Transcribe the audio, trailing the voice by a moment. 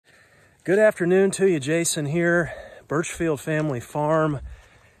Good afternoon to you, Jason here, Birchfield Family Farm.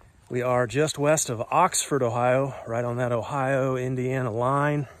 We are just west of Oxford, Ohio, right on that Ohio-Indiana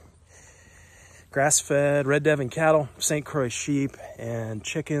line. Grass-fed Red Devon cattle, St. Croix sheep, and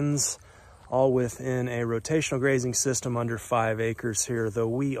chickens, all within a rotational grazing system under 5 acres here, though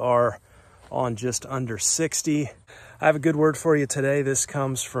we are on just under 60. I have a good word for you today. This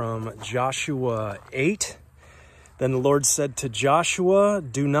comes from Joshua 8. Then the Lord said to Joshua,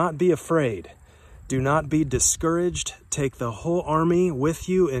 "Do not be afraid. Do not be discouraged. Take the whole army with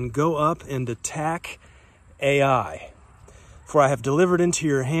you and go up and attack Ai. For I have delivered into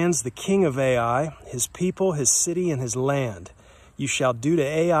your hands the king of Ai, his people, his city, and his land. You shall do to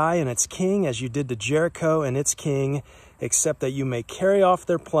Ai and its king as you did to Jericho and its king, except that you may carry off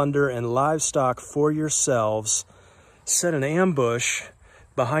their plunder and livestock for yourselves. Set an ambush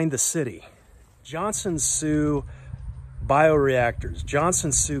behind the city." Johnson Sioux Bioreactors,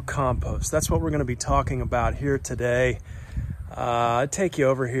 Johnson Sioux Compost. That's what we're going to be talking about here today. I'll take you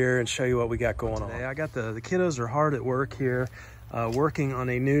over here and show you what we got going on. I got the kiddos are hard at work here, working on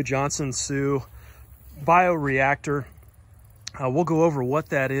a new Johnson Sioux Bioreactor. We'll go over what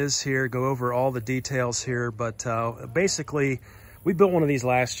that is here, go over all the details here, but basically we built one of these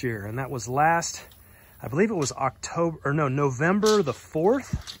last year, and that was I believe it was November the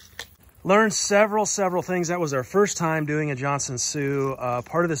 4th. Learned several things. That was our first time doing a Johnson Sioux.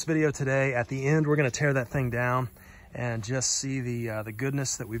 Part of this video today, at the end, we're going to tear that thing down and just see the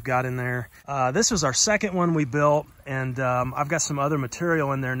goodness that we've got in there. This was our second one we built, and I've got some other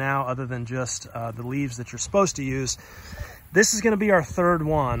material in there now other than just the leaves that you're supposed to use. This is going to be our third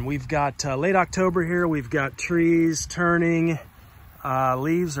one. We've got late October here. We've got trees turning.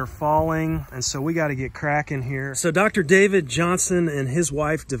 Leaves are falling, and so we got to get cracking here. So Dr. David Johnson and his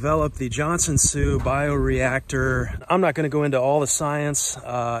wife developed the Johnson Sioux Bioreactor. I'm not going to go into all the science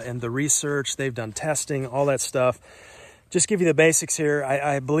and the research. They've done testing, all that stuff. Just give you the basics here.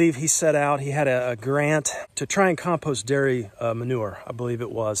 I believe he had a grant to try and compost dairy manure, I believe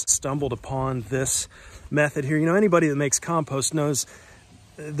it was. Stumbled upon this method here. You know, anybody that makes compost knows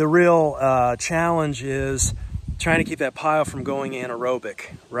the real challenge is trying to keep that pile from going anaerobic,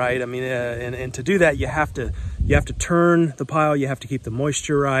 right? I mean, and to do that, you have to turn the pile, you have to keep the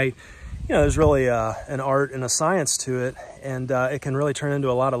moisture right. You know, there's really an art and a science to it, and it can really turn into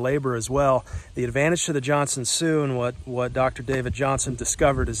a lot of labor as well. The advantage to the Johnson Sioux and what Dr. David Johnson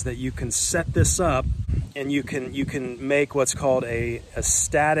discovered is that you can set this up and you can make what's called a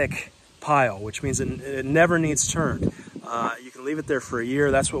static pile, which means it never needs turned. You can leave it there for a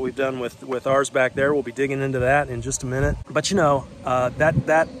year. That's what we've done with ours back there. We'll be digging into that in just a minute. But you know,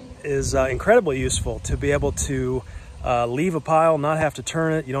 that is incredibly useful to be able to leave a pile, not have to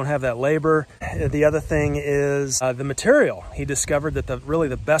turn it. You don't have that labor. The other thing is the material. He discovered that really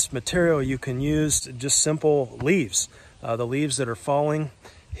the best material you can use, just simple leaves. The leaves that are falling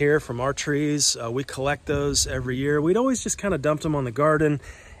here from our trees, we collect those every year. We'd always just kind of dumped them on the garden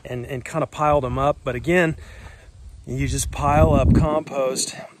and kind of piled them up. But again, you just pile up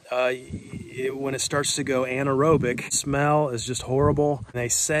compost. When it starts to go anaerobic, smell is just horrible. And they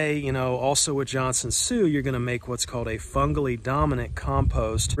say, you know, also with Johnson Sioux, you're going to make what's called a fungally dominant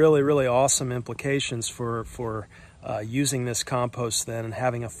compost. Really awesome implications for using this compost then and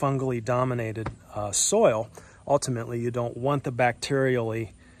having a fungally dominated soil. Ultimately, you don't want the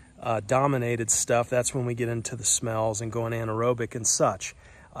bacterially dominated stuff. That's when we get into the smells and going anaerobic and such.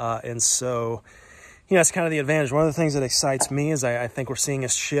 And so, you know, that's kind of the advantage. One of the things that excites me is I think we're seeing a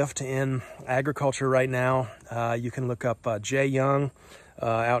shift in agriculture right now. You can look up Jay Young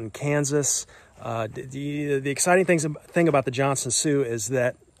out in Kansas. The exciting thing about the Johnson Sioux is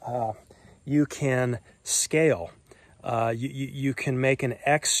that you can scale. You can make an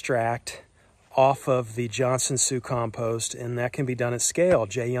extract off of the Johnson Sioux compost, and that can be done at scale.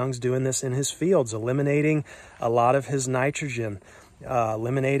 Jay Young's doing this in his fields, eliminating a lot of his nitrogen,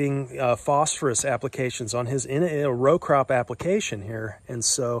 eliminating phosphorus applications on his in a row crop application here. And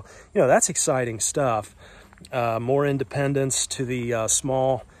so, you know, that's exciting stuff. More independence to the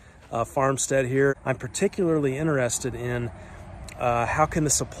small farmstead here. I'm particularly interested in how can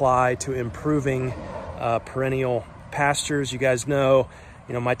this apply to improving perennial pastures. You guys know,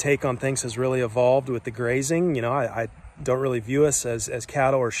 you know, my take on things has really evolved with the grazing. You know, I don't really view us as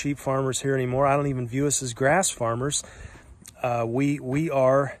cattle or sheep farmers here anymore. I don't even view us as grass farmers. We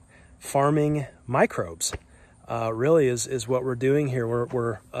are farming microbes, really is what we're doing here.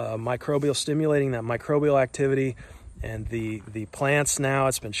 We're microbial, stimulating that microbial activity, and the plants now,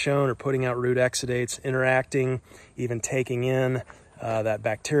 it's been shown, are putting out root exudates, interacting, even taking in that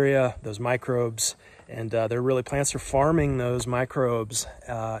bacteria, those microbes, And plants are farming those microbes.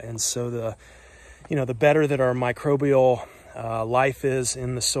 And so the better that our microbial life is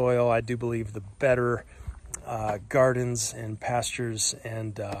in the soil, I do believe the better gardens and pastures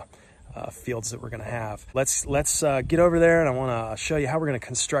and fields that we're going to have. Let's get over there, and I want to show you how we're going to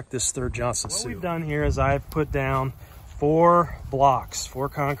construct this third Johnson suit. What we've done here is I've put down 4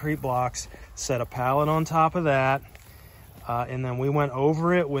 concrete blocks, set a pallet on top of that, and then we went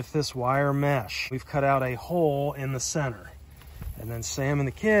over it with this wire mesh. We've cut out a hole in the center. And then Sam and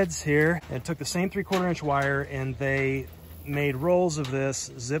the kids here and took the same 3/4 inch wire, and they made rolls of this,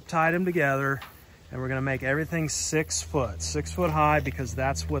 zip tied them together, and we're gonna make everything 6 foot high, because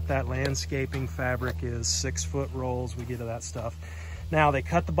that's what that landscaping fabric is, 6 foot rolls. We get to that stuff. Now they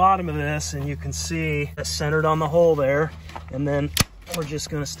cut the bottom of this, and you can see it's centered on the hole there. And then we're just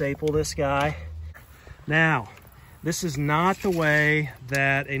gonna staple this guy. Now, this is not the way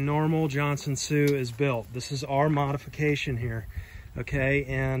that a normal Johnson Sioux is built. This is our modification here, okay?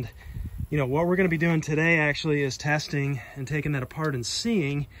 And what we're gonna be doing today actually is testing and taking that apart and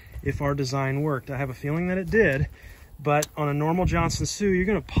seeing if our design worked. I have a feeling that it did, but on a normal Johnson Sioux, you're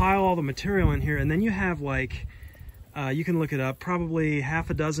gonna pile all the material in here, and then you have like, you can look it up, probably half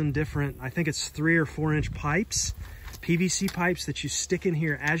a dozen different, I think it's 3 or 4 inch pipes, PVC pipes that you stick in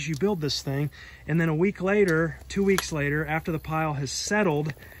here as you build this thing. And then a week later, 2 weeks later, after the pile has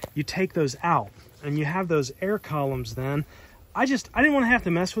settled, you take those out and you have those air columns then. I didn't want to have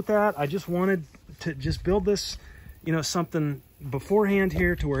to mess with that. I just wanted to just build this, something beforehand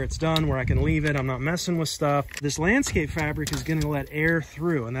here to where it's done, where I can leave it. I'm not messing with stuff. This landscape fabric is going to let air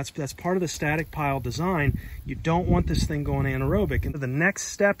through, and that's part of the static pile design. You don't want this thing going anaerobic. And the next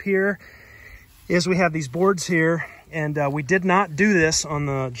step here is we have these boards here, and we did not do this on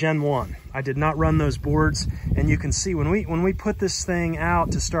the Gen 1. I did not run those boards, and you can see when we put this thing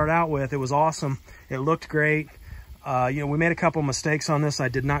out to start out with, it was awesome. It looked great. We made a couple mistakes on this. I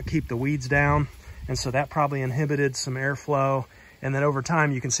did not keep the weeds down, and so that probably inhibited some airflow. And then over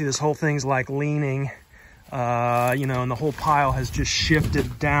time, you can see this whole thing's like leaning, and the whole pile has just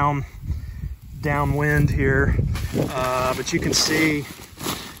shifted downwind here. But you can see,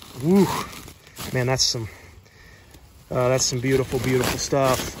 woo, man, that's some beautiful, beautiful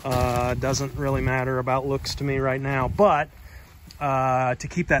stuff. Doesn't really matter about looks to me right now, but to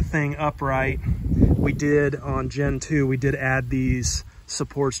keep that thing upright, we did on Gen 2, we did add these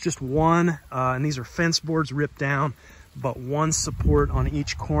supports, just one, and these are fence boards ripped down, but one support on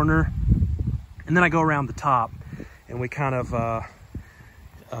each corner. And then I go around the top, and we kind of,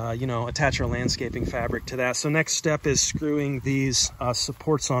 attach our landscaping fabric to that. So next step is screwing these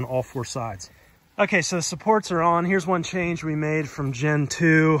supports on all 4 sides. Okay, so the supports are on. Here's one change we made from Gen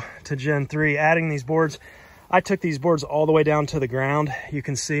 2 to Gen 3, adding these boards. I took these boards all the way down to the ground, you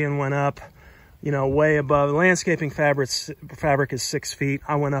can see, and went up, way above. The landscaping fabric is 6 feet.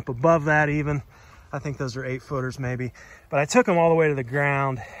 I went up above that even. I think those are 8-footers maybe. But I took them all the way to the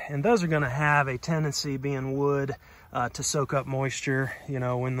ground, and those are gonna have a tendency, being wood, to soak up moisture,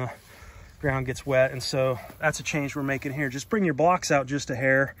 when the ground gets wet. And so that's a change we're making here. Just bring your blocks out just a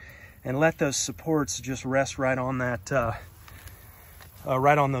hair and let those supports just rest right on that,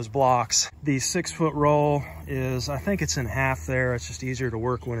 right on those blocks. The 6-foot roll is, I think it's in half there. It's just easier to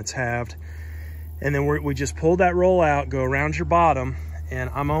work when it's halved. And then we just pulled that roll out, go around your bottom, and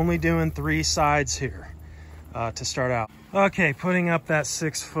I'm only doing 3 sides here to start out. Okay, putting up that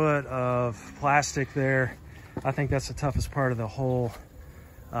 6 foot of plastic there, I think that's the toughest part of the whole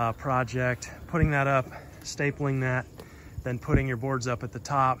project. Putting that up, stapling that, then putting your boards up at the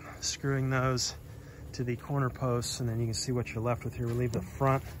top, screwing those to the corner posts, and then you can see what you're left with here. We leave the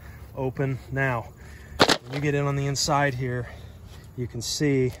front open. Now, when you get in on the inside here, you can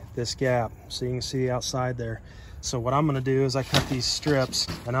see this gap, so you can see the outside there. So what I'm gonna do is I cut these strips,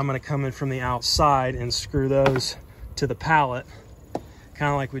 and I'm gonna come in from the outside and screw those to the pallet,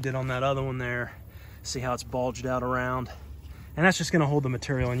 kind of like we did on that other one there. See how it's bulged out around? And that's just gonna hold the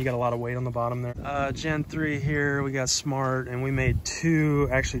material, and you got a lot of weight on the bottom there. Gen 3 here, we got smart, and we made two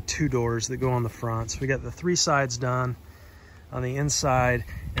doors that go on the front. So we got the 3 sides done on the inside,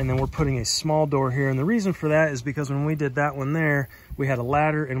 and then we're putting a small door here. And the reason for that is because when we did that one there, we had a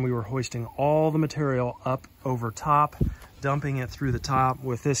ladder and we were hoisting all the material up over top, dumping it through the top.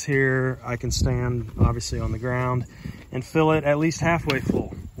 With this here, I can stand obviously on the ground and fill it at least halfway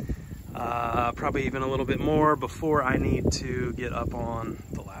full. Probably even a little bit more before I need to get up on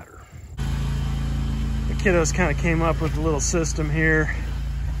the ladder. The kiddos kind of came up with a little system here.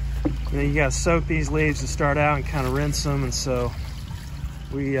 You gotta soak these leaves to start out and kind of rinse them. And so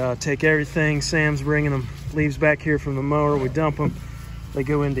we take everything. Sam's bringing them leaves back here from the mower. We dump them. They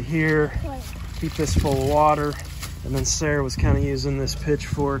go into here. keep this full of water. And then Sarah was kind of using this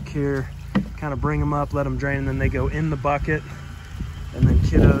pitchfork here, kind of bring them up, let them drain, and then they go in the bucket. And then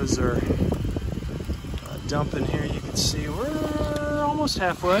kiddos are dumping here. You can see we're almost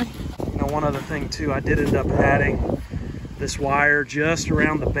halfway. You know, one other thing too, I did end up adding this wire just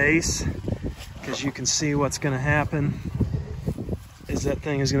around the base, because you can see what's going to happen is that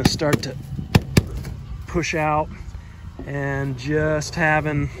thing is going to start to push out, and just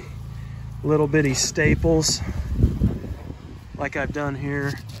having little bitty staples like I've done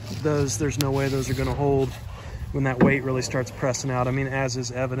here, there's no way those are going to hold when that weight really starts pressing out. I mean, as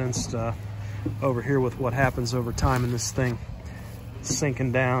is evidenced over here with what happens over time in this thing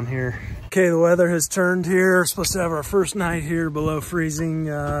sinking down here. Okay, the weather has turned here. We're supposed to have our first night here below freezing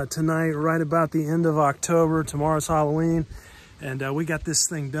tonight, right about the end of October. Tomorrow's Halloween, and we got this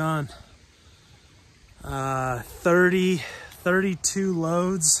thing done. 32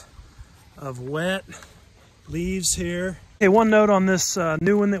 loads of wet leaves here. Okay, one note on this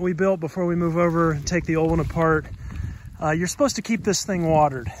new one that we built before we move over and take the old one apart. You're supposed to keep this thing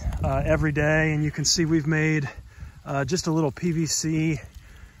watered every day, and you can see we've made just a little PVC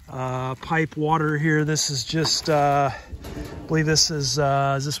pipe water here. This is just, I believe this is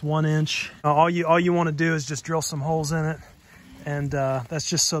this 1 inch. All you want to do is just drill some holes in it, and that's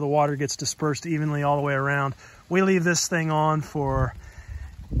just so the water gets dispersed evenly all the way around. We leave this thing on for,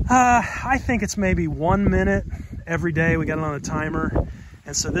 I think it's maybe 1 minute every day. We got it on a timer.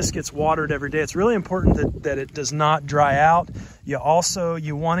 And so this gets watered every day. It's really important that it does not dry out. You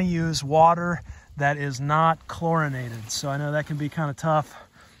want to use water that is not chlorinated. So I know that can be kind of tough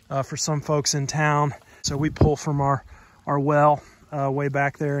for some folks in town. So we pull from our well way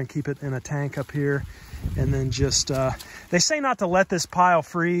back there and keep it in a tank up here. And then just, they say not to let this pile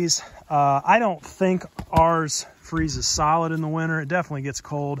freeze. I don't think ours freezes solid in the winter. It definitely gets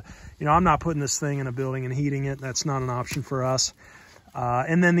cold. You know, I'm not putting this thing in a building and heating it. That's not an option for us.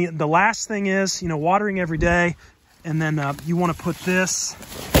 And then the last thing is, you know, watering every day. And then you want to put this,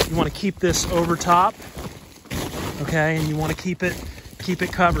 you want to keep this over top, okay? And you want to keep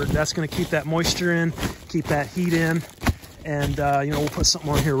it covered. That's going to keep that moisture in, keep that heat in. And, you know, we'll put something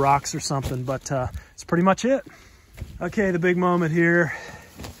on here, rocks or something, but that's pretty much it. Okay, the big moment here.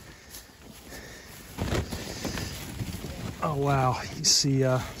 Oh, wow. You see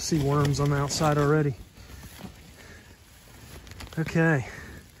worms on the outside already. Okay,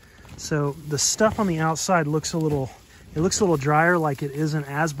 so the stuff on the outside looks a little drier, like it isn't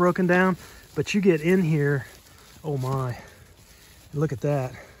as broken down, but you get in here, oh my, look at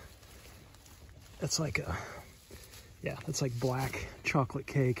that. That's like that's like black chocolate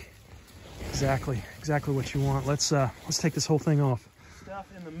cake. Exactly what you want. Let's take this whole thing off. Stuff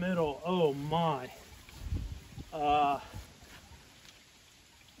in the middle, oh my.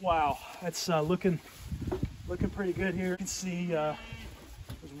 Wow, that's looking pretty good here. You can see there's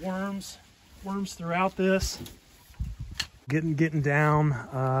worms throughout this. Getting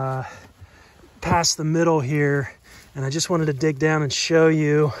down past the middle here, and I just wanted to dig down and show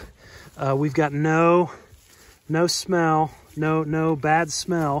you. We've got no smell, no bad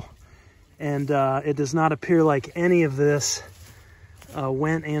smell, and it does not appear like any of this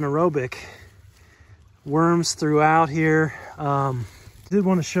went anaerobic. Worms throughout here. Did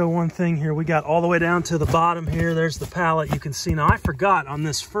want to show one thing here. We got all the way down to the bottom here. There's the pallet. You can see now. I forgot on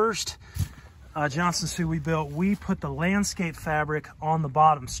this first Johnson suit we built, we put the landscape fabric on the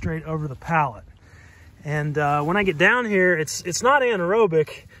bottom straight over the pallet. And when I get down here, it's not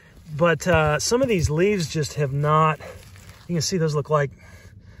anaerobic, but some of these leaves just have not. You can see those look like,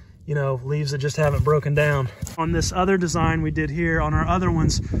 you know, leaves that just haven't broken down. On this other design we did here, on our other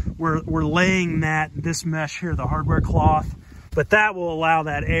ones, we're laying this mesh here, the hardware cloth. But that will allow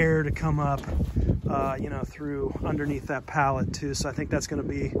that air to come up, you know, through underneath that pallet too. So I think that's going to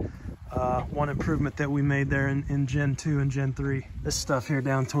be one improvement that we made there in Gen 2 and Gen 3. This stuff here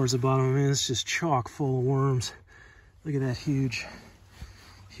down towards the bottom, I mean, it's just chock full of worms. Look at that huge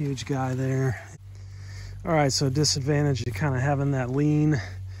guy there. All right, so disadvantage of kind of having that lean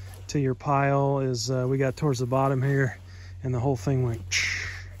to your pile is we got towards the bottom here, and the whole thing went.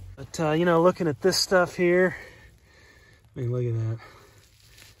 But you know, looking at this stuff here. I mean, look at that.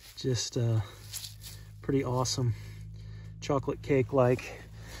 Just pretty awesome chocolate cake-like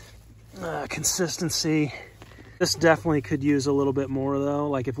consistency. This definitely could use a little bit more though.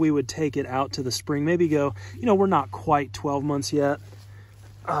 Like if we would take it out to the spring, maybe go, you know, we're not quite 12 months yet.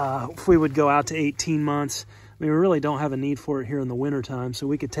 If we would go out to 18 months, I mean, we really don't have a need for it here in the winter time. So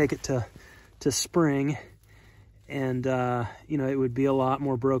we could take it to spring and, you know, it would be a lot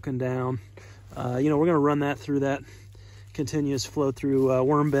more broken down. You know, we're going to run that through that continuous flow through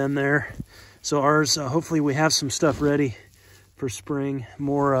worm bin there. So ours, hopefully we have some stuff ready for spring.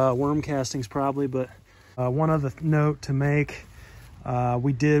 More worm castings probably, but one other note to make,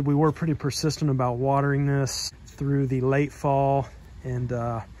 we were pretty persistent about watering this through the late fall and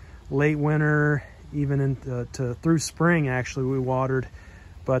late winter, even through spring actually we watered.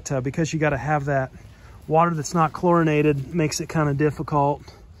 But because you got to have that water that's not chlorinated, makes it kind of difficult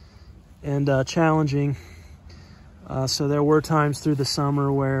and challenging. So there were times through the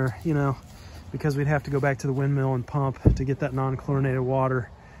summer where, you know, because we'd have to go back to the windmill and pump to get that non-chlorinated water,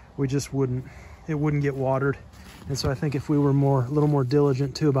 it wouldn't get watered. And so I think if we were a little more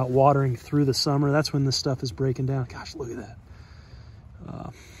diligent too about watering through the summer, that's when this stuff is breaking down. Gosh, look at that.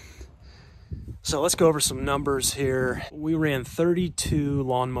 So let's go over some numbers here. We ran 32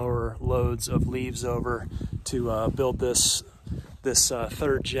 lawnmower loads of leaves over to build this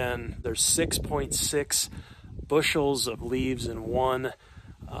third gen. There's 6.6 bushels of leaves in one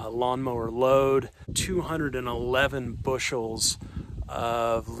lawnmower load, 211 bushels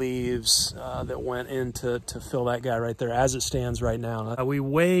of leaves that went in to fill that guy right there as it stands right now. We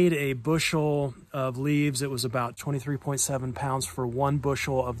weighed a bushel of leaves. It was about 23.7 pounds for one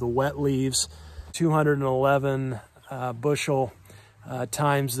bushel of the wet leaves. 211 bushel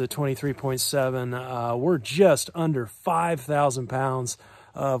times the 23.7, we're just under 5,000 pounds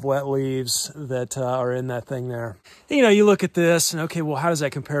of wet leaves that are in that thing there. You know, you look at this and okay, well, how does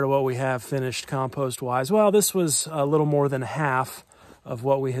that compare to what we have finished compost wise? Well, this was a little more than half of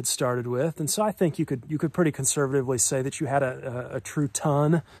what we had started with. And so I think you could pretty conservatively say that you had a true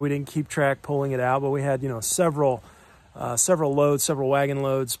ton. We didn't keep track pulling it out, but we had, you know, several wagon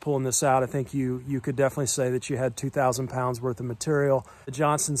loads pulling this out. I think you could definitely say that you had 2,000 pounds worth of material. The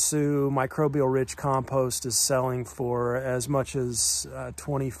Johnson Sioux Microbial Rich Compost is selling for as much as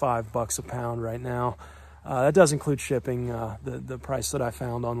 25 bucks a pound right now. That does include shipping, the price that I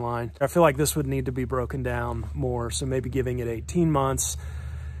found online. I feel like this would need to be broken down more, so maybe giving it 18 months.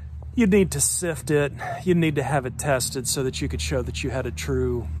 You'd need to sift it. You'd need to have it tested so that you could show that you had a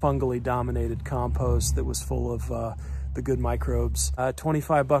true fungally dominated compost that was full of the good microbes.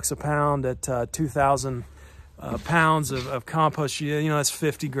 25 bucks a pound at 2,000 pounds of compost. You know, that's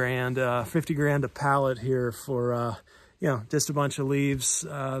 50 grand. 50 grand a pallet here for you know, just a bunch of leaves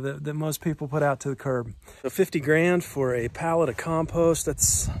that most people put out to the curb. So 50 grand for a pallet of compost,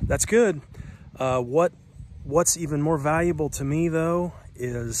 that's good. What's even more valuable to me though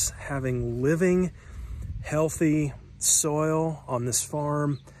is having living, healthy soil on this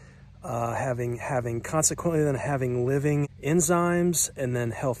farm, consequently then having living enzymes, and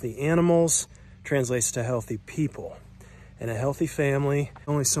then healthy animals translates to healthy people and a healthy family.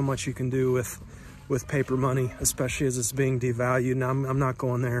 Only so much you can do with paper money, especially as it's being devalued. Now I'm not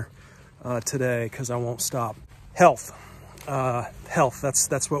going there today because I won't stop. Health,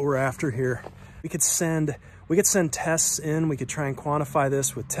 that's what we're after here. We could send tests in. We could try and quantify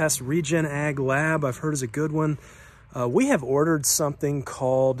this with tests. Regen Ag Lab, I've heard, is a good one. We have ordered something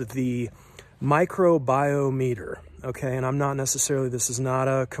called the Microbial, okay? And I'm not necessarily, this is not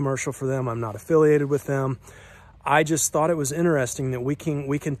a commercial for them. I'm not affiliated with them. I just thought it was interesting that we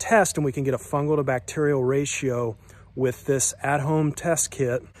can test and we can get a fungal to bacterial ratio with this at-home test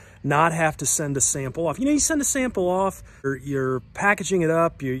kit, not have to send a sample off. You know, you send a sample off, you're packaging it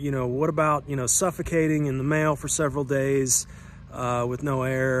up, you know, what about, you know, suffocating in the mail for several days with no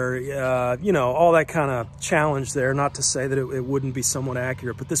air, you know, all that kind of challenge there. Not to say that it wouldn't be somewhat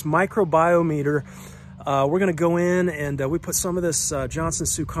accurate, but this microbiometer, we're going to go in and we put some of this Johnson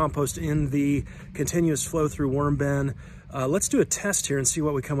Sioux compost in the continuous flow through worm bin. Let's do a test here and see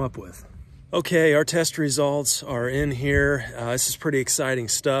what we come up with. Okay, our test results are in here. This is pretty exciting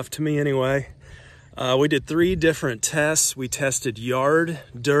stuff to me anyway. We did 3 different tests. We tested yard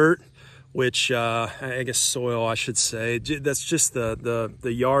dirt, which I guess soil, I should say. That's just the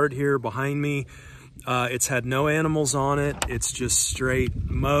yard here behind me. It's had no animals on it. It's just straight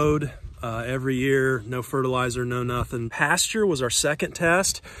mowed every year, no fertilizer, no nothing. Pasture was our second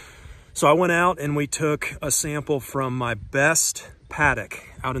test. So I went out and we took a sample from my best paddock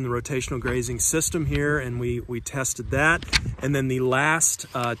out in the rotational grazing system here, and we tested that. And then the last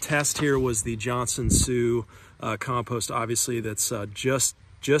test here was the Johnson Sioux compost, obviously, that's just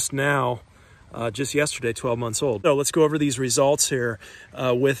yesterday, 12 months old. So let's go over these results here.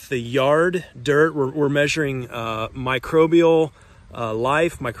 With the yard dirt, we're measuring microbial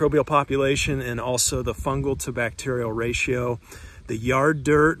life, microbial population, and also the fungal to bacterial ratio. The yard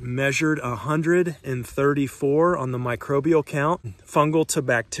dirt measured 134 on the microbial count. Fungal to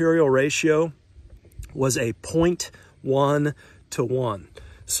bacterial ratio was a 0.1 to 1.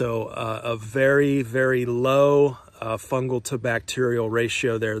 So a very, very low fungal to bacterial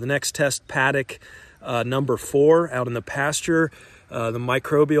ratio there. The next test, paddock number 4 out in the pasture. The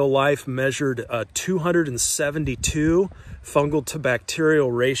microbial life measured 272. Fungal to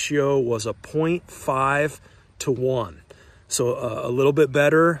bacterial ratio was a 0.5 to 1. So a little bit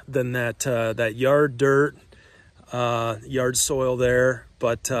better than that yard dirt, yard soil there,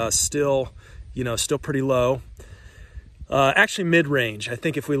 but still pretty low. Actually mid-range. I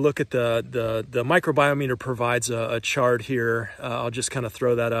think if we look at the microbiometer provides a chart here. I'll just kind of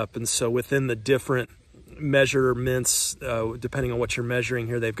throw that up. And so within the different measurements, depending on what you're measuring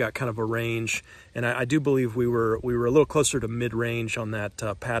here, they've got kind of a range. And I do believe we were a little closer to mid-range on that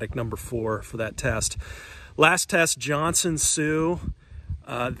paddock number 4 for that test. Last test, Johnson Sioux.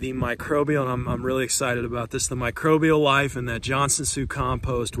 The microbial, and I'm really excited about this, the microbial life in that Johnson Sioux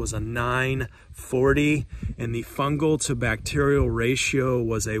compost was a 940, and the fungal to bacterial ratio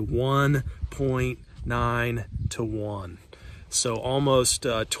was a 1.9 to 1. So almost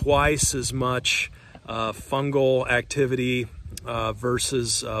twice as much fungal activity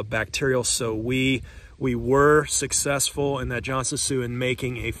versus bacterial. So we were successful in that Johnson Sioux in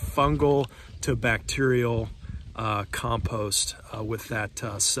making a fungal to bacterial compost with that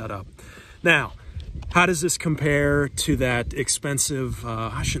setup. Now, how does this compare to that expensive,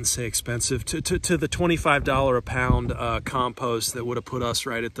 I shouldn't say expensive, to the $25 a pound compost that would have put us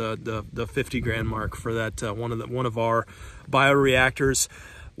right at the 50 grand mark for that one of our bioreactors?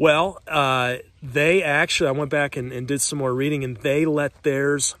 Well, they actually, I went back and did some more reading, and they let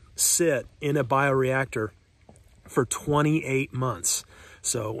theirs sit in a bioreactor for 28 months.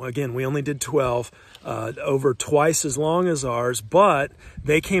 So again, we only did 12, over twice as long as ours, but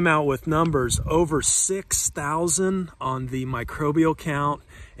they came out with numbers over 6,000 on the microbial count,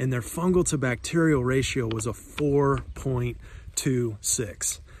 and their fungal to bacterial ratio was a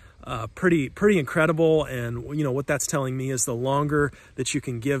 4.26. Pretty incredible. And what that's telling me is the longer that you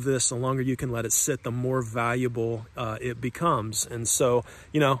can give this, the longer you can let it sit, the more valuable it becomes. And so,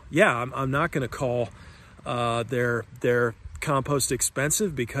 yeah, I'm not going to call their compost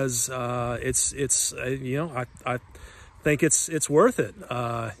expensive, because I think it's worth it.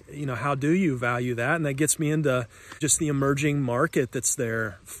 How do you value that? And that gets me into just the emerging market that's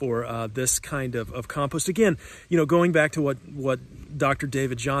there for this kind of compost. Again, going back to what Dr.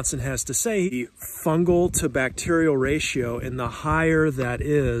 David Johnson has to say, the fungal to bacterial ratio, and the higher that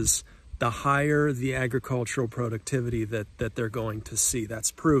is, the higher the agricultural productivity that they're going to see. That's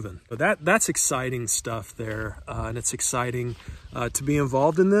proven. But that's exciting stuff there, and it's exciting to be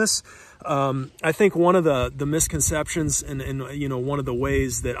involved in this. I think one of the misconceptions, and one of the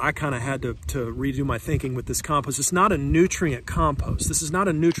ways that I kind of had to redo my thinking with this compost, it's not a nutrient compost. This is not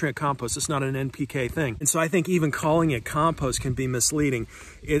a nutrient compost. It's not an NPK thing. And so I think even calling it compost can be misleading.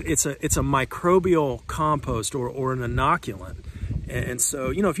 It's a microbial compost or an inoculant. And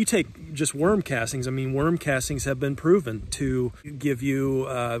so, if you take just worm castings, worm castings have been proven to give you,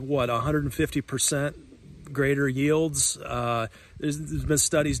 150% greater yields. There's been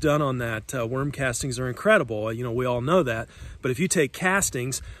studies done on that. Worm castings are incredible. We all know that. But if you take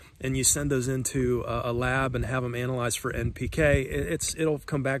castings and you send those into a lab and have them analyzed for NPK, it'll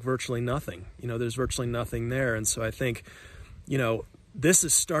come back virtually nothing. There's virtually nothing there. And so I think, this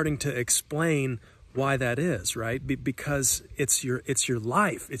is starting to explain why that is, right? Because it's your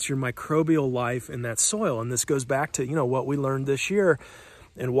life, it's your microbial life in that soil. And this goes back to, what we learned this year,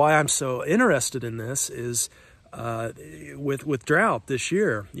 and why I'm so interested in this is with drought this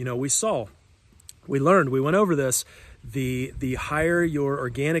year. We went over this, the higher your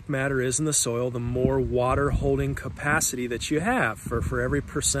organic matter is in the soil, the more water holding capacity that you have. For every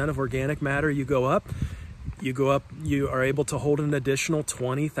percent of organic matter you go up, you are able to hold an additional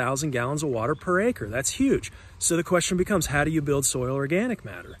 20,000 gallons of water per acre. That's huge. So the question becomes, how do you build soil organic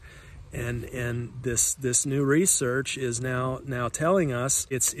matter? And this new research is now telling us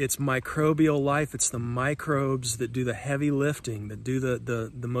it's microbial life. It's the microbes that do the heavy lifting, that do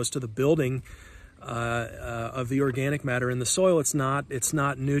the most of the building of the organic matter in the soil. It's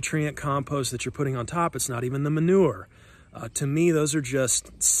not nutrient compost that you're putting on top. It's not even the manure. To me, those are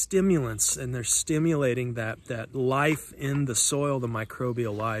just stimulants, and they're stimulating that life in the soil, the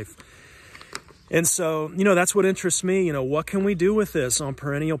microbial life. And so, that's what interests me. What can we do with this on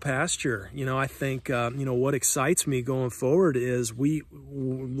perennial pasture? I think, what excites me going forward is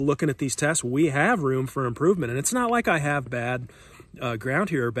looking at these tests, we have room for improvement. And it's not like I have bad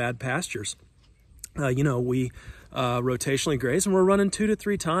ground here or bad pastures. We rotationally graze, and we're running 2 to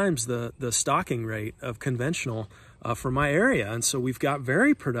 3 times the stocking rate of conventional for my area. And so we've got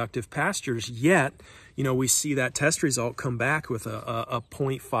very productive pastures, yet, we see that test result come back with a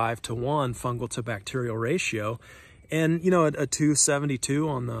 0.5 to 1 fungal to bacterial ratio. And, you know, a 272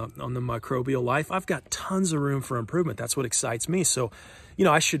 on the microbial life, I've got tons of room for improvement. That's what excites me. So, you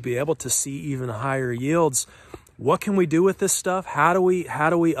know, I should be able to see even higher yields. What can we do with this stuff? How do we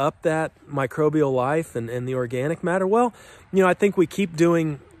up that microbial life and the organic matter? Well, you know, I think we keep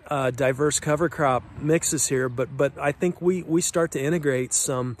doing diverse cover crop mixes here, but I think we start to integrate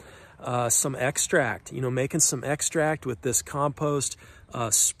some extract, you know, making some extract with this compost,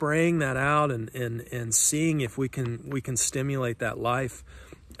 spraying that out and seeing if we can stimulate that life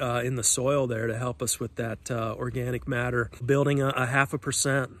in the soil there to help us with that organic matter. Building a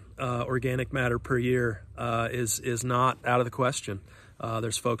 0.5% organic matter per year is not out of the question.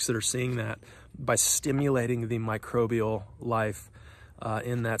 There's folks that are seeing that by stimulating the microbial life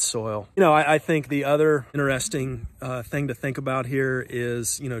in that soil. You know, I think the other interesting thing to think about here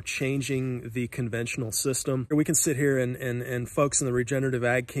is, you know, changing the conventional system. We can sit here and folks in the regenerative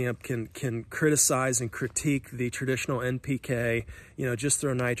ag camp can criticize and critique the traditional NPK, you know, just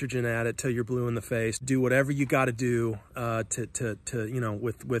throw nitrogen at it till you're blue in the face, do whatever you got to do to you know,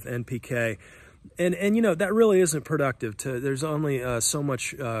 with NPK. And you know, that really isn't productive. There's only so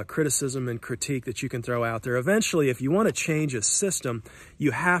much criticism and critique that you can throw out there. Eventually, if you want to change a system, you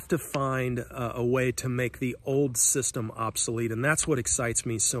have to find a way to make the old system obsolete. And that's what excites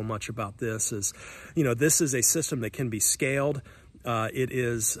me so much about this is, you know, this is a system that can be scaled. It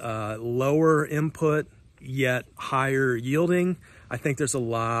is lower input, yet higher yielding. I think there's a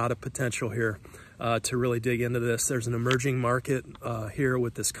lot of potential here. To really dig into this. There's an emerging market here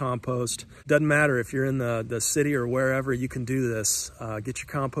with this compost. Doesn't matter if you're in the city or wherever, you can do this. Get your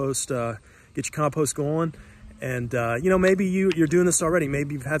compost going, and you know, maybe you're doing this already.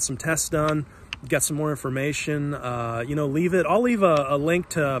 Maybe you've had some tests done, got some more information. You know, leave it. I'll leave a link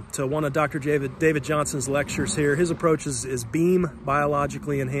to one of Dr. David Johnson's lectures here. His approach is BEAM,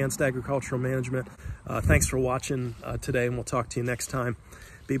 Biologically Enhanced Agricultural Management. Thanks for watching today, and we'll talk to you next time.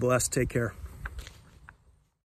 Be blessed. Take care.